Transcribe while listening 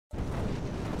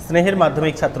স্নেহের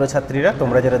মাধ্যমিক ছাত্রছাত্রীরা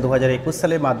তোমরা যারা 2021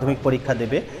 সালে মাধ্যমিক পরীক্ষা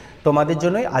দেবে তোমাদের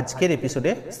জন্যই আজকের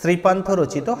এপিসোডে শ্রীপান্থ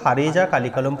রচিত হারিয়ে যা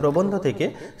কালিকলম প্রবন্ধ থেকে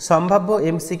সম্ভাব্য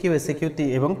এমসিকিউ এসিকিউ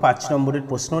এবং 5 নম্বরের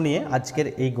প্রশ্ন নিয়ে আজকের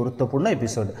এই গুরুত্বপূর্ণ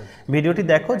এপিসোড। ভিডিওটি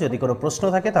দেখো, যদি কোনো প্রশ্ন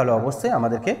থাকে তাহলে অবশ্যই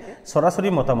আমাদেরকে সরাসরি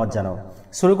মতামত জানাও।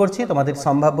 শুরু করছি তোমাদের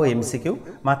সম্ভাব্য এমসিকিউ,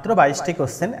 মাত্র 22টি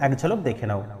কোশ্চেন, এক ঝলক দেখে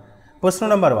নাও। প্রশ্ন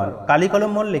নম্বর 1,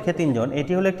 কালিকলম মল লেখে 3 জন,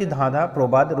 এটি হলো একটি ধাঁধা,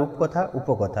 প্রবাদ, রূপকথা,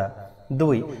 উপকথা।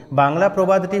 2, বাংলা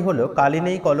প্রবাদটি হলো কালি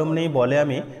নেই কলম নেই বলে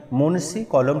আমি মুন্সি,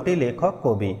 কলমটি লেখক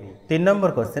কবি। 3 নম্বর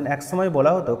কোশ্চেন, একসময়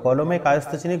বলা হতো কলমে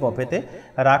কায়স্থ চিনি গোঁফেতে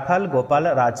রাখাল, গোপাল,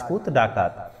 রাজপুত,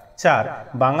 ডাকাত। 4,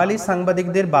 বাঙালি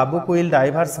সাংবাদিকদের বাবু কুইল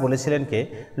ডাইভার্স বলেছিলেন কে?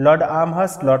 Lord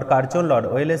Amherst, Lord Curzon, Lord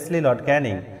Wellesley, Lord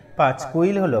Canning. 5,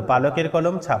 queen হলো পালকের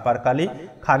কলম, ছাপার কালি,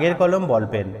 খাগের কলম,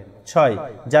 বলপেন। 6,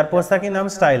 যার পোশাকি নাম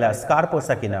স্টাইলাস, কার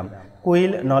পোশাকি নাম?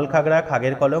 কুইল, নলখাগড়া,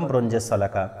 খাগের কলম, ব্রোঞ্জের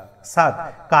শলাকা। 7,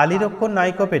 কালীর অক্ষর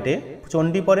নাইকো পেটে,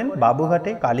 চণ্ডী পড়েন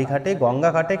বাবুঘাটে, কালীঘাটে,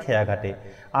 গঙ্গাঘাটে, খেয়াঘাটে।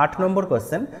 8 নম্বর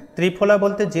কোশ্চেন, ত্রিফলা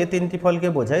বলতে যে 3টি ফলকে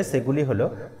বোঝায় সেগুলি হলো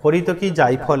হরিতকি,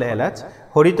 জাইফল, এলাচ,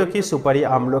 হরিতকি, সুপারি,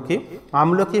 আমলকি,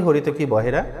 আমলকি, হরিতকি,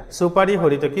 বহেরা, সুপারি,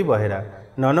 হরিতকি, বহেরা।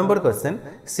 9 নম্বর কোশ্চেন,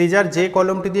 সিজার যে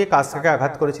কলমটি দিয়ে কাজটাকে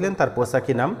আঘাত করেছিলেন তার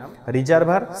পোশাকি নাম?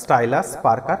 Reservoir, stylus,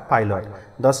 Parker, pilot.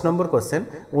 10 নম্বর কোশ্চেন,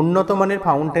 উন্নত মানের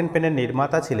ফাউন্টেন পেনের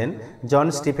নির্মাতা ছিলেন জন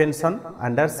Stephenson,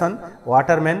 Anderson,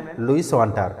 waterman, Luis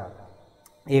wonder.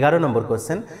 11 নম্বর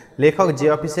কোশ্চেন, লেখক যে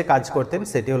অফিসে কাজ করতেন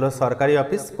সেটি হলো সরকারি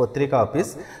অফিস, পত্রিকা অফিস,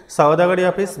 সওদাগরি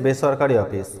অফিস, বেসরকারি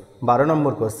অফিস। 12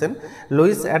 নম্বর কোশ্চেন,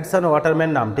 লুইস অ্যাডসন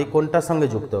ওয়াটারম্যান নামটি কোনটার সঙ্গে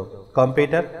যুক্ত?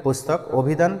 কম্পিউটার, পুস্তক,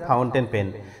 অভিধান, ফাউন্টেন পেন।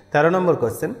 13 নম্বর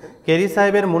কোশ্চেন, কেরি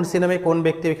সাহেবের মুন্সি নামে কোন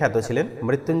ব্যক্তি খ্যাত ছিলেন?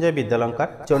 মৃত্যুঞ্জয় বিদ্যালঙ্কার,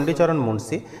 চণ্ডীচরণ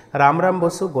মুন্সি, রামরাম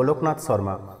বসু, গোলকনাথ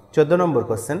শর্মা। 14 নম্বর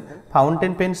কোশ্চেন,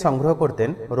 ফাউন্টেন পেন সংগ্রহ করতেন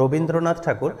রবীন্দ্রনাথ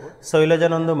ঠাকুর,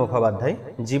 শৈলজানন্দ মুখোপাধ্যায়,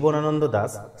 জীবনানন্দ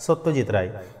দাস, সত্যজিৎ রায়।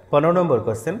 15 নম্বর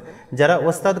কোশ্চেন, যারা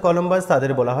ওস্তাদ কলমবাজ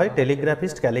তাদের বলা হয়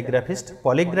টেলিগ্রাফিস্ট, ক্যালিগ্রাফিস্ট,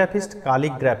 পলিগ্রাফিস্ট,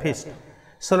 কালিগ্রাফিস্ট।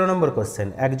 16 নম্বর কোশ্চেন,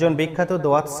 একজন বিখ্যাত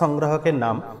দোয়াত সংগ্রাহকের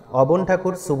নাম? অবন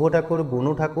ঠাকুর, শুভ ঠাকুর,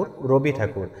 বুনু ঠাকুর, রবি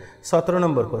ঠাকুর। 17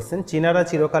 নম্বর কোশ্চেন, চীনারা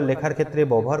চিরকাল লেখার ক্ষেত্রে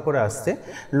ব্যবহার করে আসছে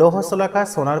লৌহ শলাকা,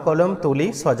 সোনার কলম, তুলি,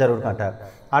 সজারুর কাঁটা।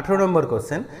 18 নম্বর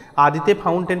কোশ্চেন, আদিতে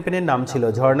ফাউন্টেন পেনের নাম ছিল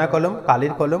ঝর্ণা কলম,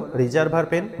 কালির কলম, রিজার্ভার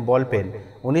পেন, বল পেন।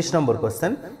 19 নম্বর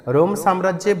কোশ্চেন, রোম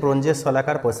সাম্রাজ্যে ব্রোঞ্জের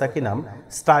শলাকার পোশাকি নাম?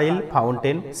 Style,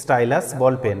 fountain, stylus,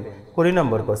 ball pen. 20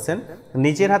 নম্বর কোশ্চেন,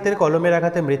 নিজের হাতের কলমের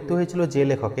আঘাতে মৃত্যু হয়েছিল যে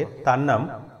লেখকের, তার নাম?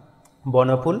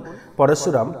 বনফুল,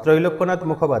 পরশুরাম, ত্রৈলোক্যনাথ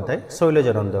মুখোপাধ্যায়,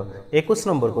 শৈলজানন্দ। 21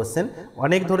 নম্বর কোশ্চেন,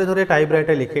 অনেক ধরে ধরে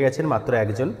টাইপরাইটার লিখে গেছেন মাত্র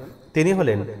একজন, তিনি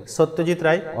হলেন সত্যজিৎ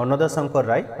রায়, অন্নদাশঙ্কর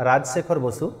রায়, রাজশেখর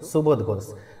বসু, সুবোধ ঘোষ।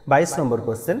 22 নম্বর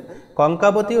কোশ্চেন,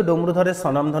 কঙ্কাবতী ও ডমরুধরের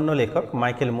স্বনামধন্য লেখক?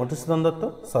 মাইকেল মধুসূদন দত্ত,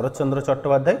 শরৎচন্দ্র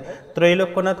চট্টোপাধ্যায়,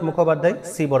 ত্রৈলোক্যনাথ মুখোপাধ্যায়,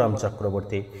 শিবরাম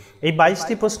চক্রবর্তী। এই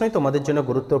 22টি প্রশ্নই তোমাদের জন্য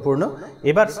গুরুত্বপূর্ণ।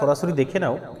 এবার সরাসরি দেখে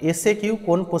নাও এসে কিউ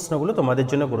কোন প্রশ্নগুলো তোমাদের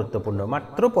জন্য গুরুত্বপূর্ণ।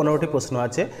 মাত্র 15টি প্রশ্ন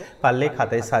আছে, পারলে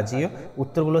খাতায় সাজিয়ে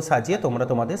উত্তরগুলো সাজিয়ে তোমরা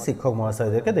তোমাদের শিক্ষক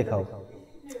মহাশয়দেরকে দেখাও।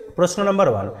 প্রশ্ন নম্বর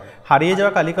 1, হারিয়ে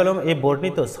যাওয়া কালিকলম এ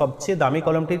বর্ণিত সবচেয়ে দামি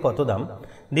কলমটির কত দাম?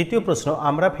 দ্বিতীয় প্রশ্ন,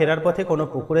 আমরা ফেরার পথে কোনো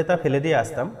পুকুরে তা ফেলে দিয়ে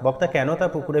আসতাম, বক্তা কেন তা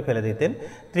পুকুরে ফেলে দিতেন?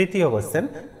 তৃতীয় কোশ্চেন,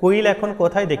 কুইল এখন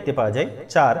কোথায় দেখতে পাওয়া যায়?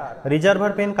 4,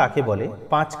 রিজার্ভার পেন কাকে বলে?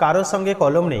 5, কারোর সঙ্গে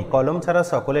কলম নেই, কলম ছাড়া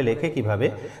সকলে লেখে কিভাবে?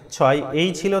 6, এই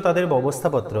ছিল তাদের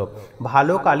ব্যবস্থাপত্র,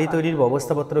 ভালো কালি তৈরির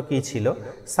ব্যবস্থাপত্র কী ছিল?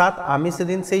 7, আমি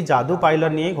সেদিন সেই জাদু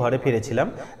পাইলট নিয়ে ঘরে ফিরেছিলাম,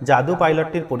 জাদু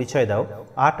পাইলটটির পরিচয় দাও।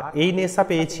 8, এই নেশা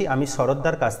পেয়েছি আমি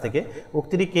শরৎদার কাছ থেকে,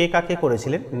 উক্তিটি কে কাকে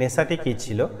করেছিলেন, নেশাটি কী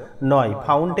ছিল? 9,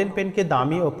 ফাউন্টেন পেনকে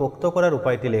দামি ও পোক্ত করার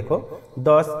উপায়টি লেখো।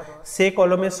 10, সে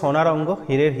কলমে সোনার অঙ্গ,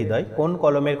 হীরের হৃদয়, কোন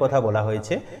কলমের কথা বলা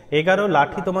হয়েছে? 11,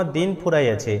 লাঠি তোমার দিন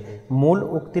ফুরাইয়াছে, মূল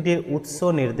উক্তিটির উৎস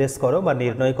নির্দেশ করো বা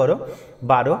নির্ণয় করো।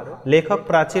 12, লেখক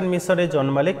প্রাচীন মিশরে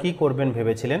জন্মালে কি করবেন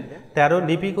ভেবেছিলেন? 13,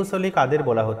 লিপিকুশলী কাদের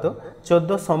বলা হতো?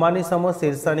 14, সমানি সম,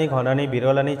 শীর্ষানি, ঘনানি,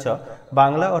 বিরলানি চ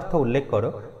বাংলা অর্থ উল্লেখ করো।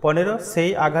 15,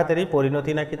 সেই আঘাতেরই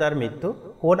পরিণতি নাকি তার মৃত্যু,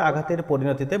 কোন আঘাতের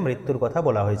পরিণতিতে মৃত্যুর কথা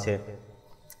বলা হয়েছে?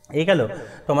 এই গেল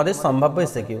তোমাদের সম্ভাব্য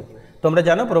এসএকিউ। তোমরা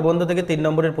জানো প্রবন্ধ থেকে 3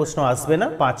 নম্বরের প্রশ্ন আসবে না,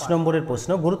 5 নম্বরের প্রশ্ন,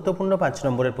 গুরুত্বপূর্ণ 5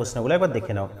 নম্বরের প্রশ্নগুলো একবার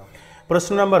দেখে নাও।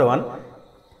 প্রশ্ন নম্বর 1,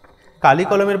 কালি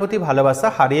কলমের প্রতি ভালোবাসা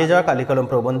হারিয়ে যাওয়া কালিকলম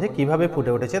প্রবন্ধে কিভাবে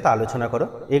ফুটে উঠেছে তা আলোচনা করো।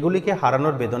 এগুলিকে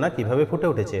হারানোর বেদনা কিভাবে ফুটে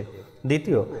উঠেছে?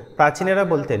 দ্বিতীয়, প্রাচীনেরা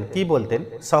বলতেন কি বলতেন,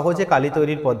 সহজে কালি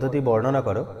তৈরির পদ্ধতি বর্ণনা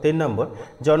করো। 3 নম্বর,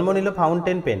 জন্ম নিল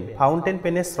ফাউন্টেন পেন, ফাউন্টেন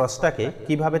পেনের স্রষ্টাকে,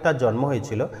 কিভাবে তার জন্ম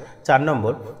হয়েছিল? 4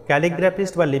 নম্বর,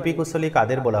 ক্যালিগ্রাফিস্ট বা লিপিকুশলী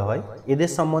কাদের বলা হয়?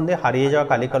 এদের সম্বন্ধে হারিয়ে যাওয়া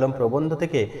কালিকলম প্রবন্ধ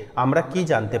থেকে আমরা কি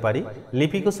জানতে পারি?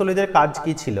 লিপিকুশলীদের কাজ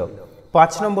কি ছিল?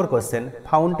 5 নম্বর কোশ্চেন,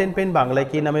 ফাউন্টেন পেন বাংলায়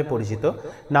কী নামে পরিচিত?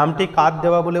 নামটি কার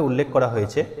দেওয়া বলে উল্লেখ করা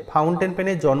হয়েছে? ফাউন্টেন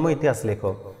পেনের জন্ম ইতিহাস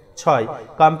লেখো। ছয়,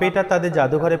 কম্পিউটার তাদের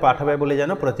জাদুঘরে পাঠাবে বলে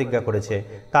যেন প্রতিজ্ঞা করেছে।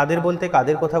 তাদের বলতে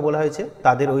কাদের কথা বলা হয়েছে?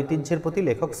 তাদের ঐতিহ্যের প্রতি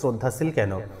লেখক শ্রদ্ধাশীল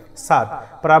কেন? সাত,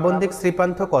 প্রাবন্ধিক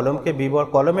শ্রীপান্থ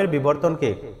কলমের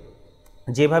বিবর্তনকে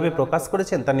যেভাবে প্রকাশ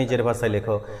করেছেন তা নিজের ভাষায়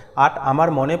লেখো। আট, আমার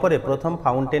মনে পড়ে প্রথম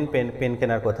ফাউন্টেন পেন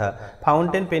কেনার কথা।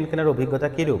 ফাউন্টেন পেন কেনার অভিজ্ঞতা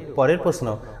কীরূপ? পরের প্রশ্ন,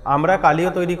 আমরা কালিও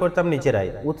তৈরি করতাম নিজেরাই।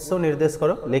 উৎস নির্দেশ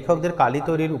করো। লেখকদের কালি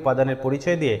তৈরির উপাদানের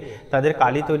পরিচয় দিয়ে তাদের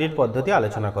কালি তৈরির পদ্ধতি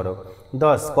আলোচনা করো।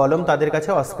 10, কলম তাদের কাছে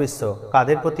অস্পৃশ্য।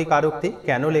 কাদের প্রতি কারোক্তি?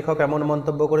 কেন লেখক এমন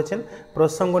মন্তব্য করেছেন?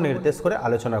 প্রসঙ্গ নির্দেশ করে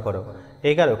আলোচনা করো।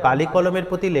 11, কালি কলমের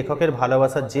প্রতি লেখকের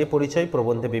ভালোবাসার যে পরিচয়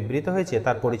প্রবন্ধে বিবৃত হয়েছে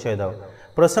তার পরিচয় দাও।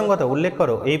 প্রসঙ্গত উল্লেখ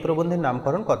করো এই প্রবন্ধের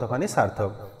নামকরণ কতখানি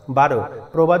সার্থক। 12,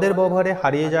 প্রবাদের ব্যবহারে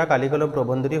হারিয়ে যাওয়া কালিকলম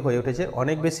প্রবন্ধটি হয়ে উঠেছে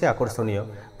অনেক বেশি আকর্ষণীয়।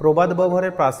 প্রবাদ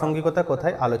ব্যবহারের প্রাসঙ্গিকতা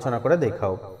কোথায় আলোচনা করে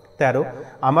দেখাও। 13,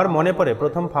 আমার মনে পড়ে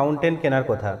প্রথম ফাউন্টেন কেনার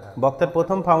কথা। বক্তার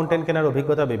প্রথম ফাউন্টেন কেনার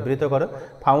অভিজ্ঞতা বিবৃত করো।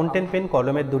 ফাউন্টেন পেন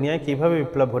কলমের দুনিয়ায় কিভাবে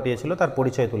বিপ্লব ঘটিয়েছিল তার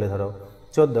পরিচয় তুলে ধরো।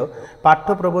 14, পাঠ্য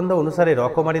প্রবন্ধ অনুসারে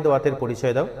রকমারি দোয়াতের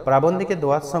পরিচয় দাও। প্রাবন্ধিকের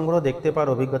দোয়াত সংগ্রহ দেখতে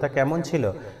পাওয়ার অভিজ্ঞতা কেমন ছিল?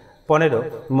 15,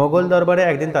 মোগল দরবারে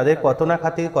একদিন তাদের কত না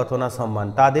খাতির কত না সম্মান।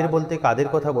 তাদের বলতে কাদের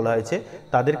কথা বলা হয়েছে?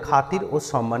 তাদের খাতির ও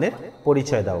সম্মানের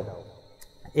পরিচয় দাও।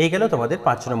 এই গেল তোমাদের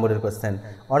 5 নম্বরের কোশ্চেন।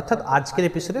 অর্থাৎ আজকের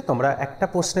এপিসোডে তোমরা একটা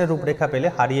প্রশ্নের রূপরেখা পেলে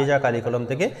হারিয়ে যাওয়া কালিকলম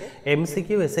থেকে,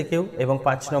 এমসিকিউ এসএকিউ এবং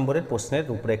 5 নম্বরের প্রশ্নের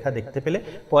রূপরেখা দেখতে পেলে।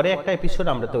 পরে একটা এপিসোড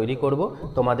আমরা তৈরি করব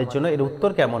তোমাদের জন্য, এর উত্তর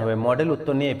কেমন হবে মডেল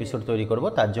উত্তর নিয়ে এপিসোড তৈরি করব।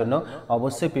 তার জন্য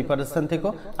অবশ্যই প্রিপারেশন থেকো।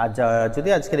 আর যদি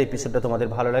আজকের এপিসোডটা তোমাদের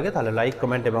ভালো লাগে তাহলে লাইক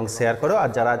কমেন্ট এবং শেয়ার করো। আর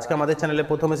যারা আজকে আমাদের চ্যানেলে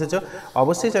প্রথম এসেছো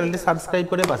অবশ্যই চ্যানেলটি সাবস্ক্রাইব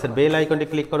করে পাশের বেল আইকনটি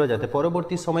ক্লিক করো, যাতে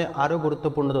পরবর্তী সময়ে আরও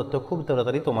গুরুত্বপূর্ণ তথ্য খুব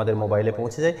তাড়াতাড়ি তোমাদের মোবাইলে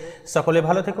পৌঁছে যায়। সকলে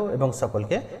ভালো থেকো এবং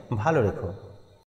সকলকে ভালো রেখো।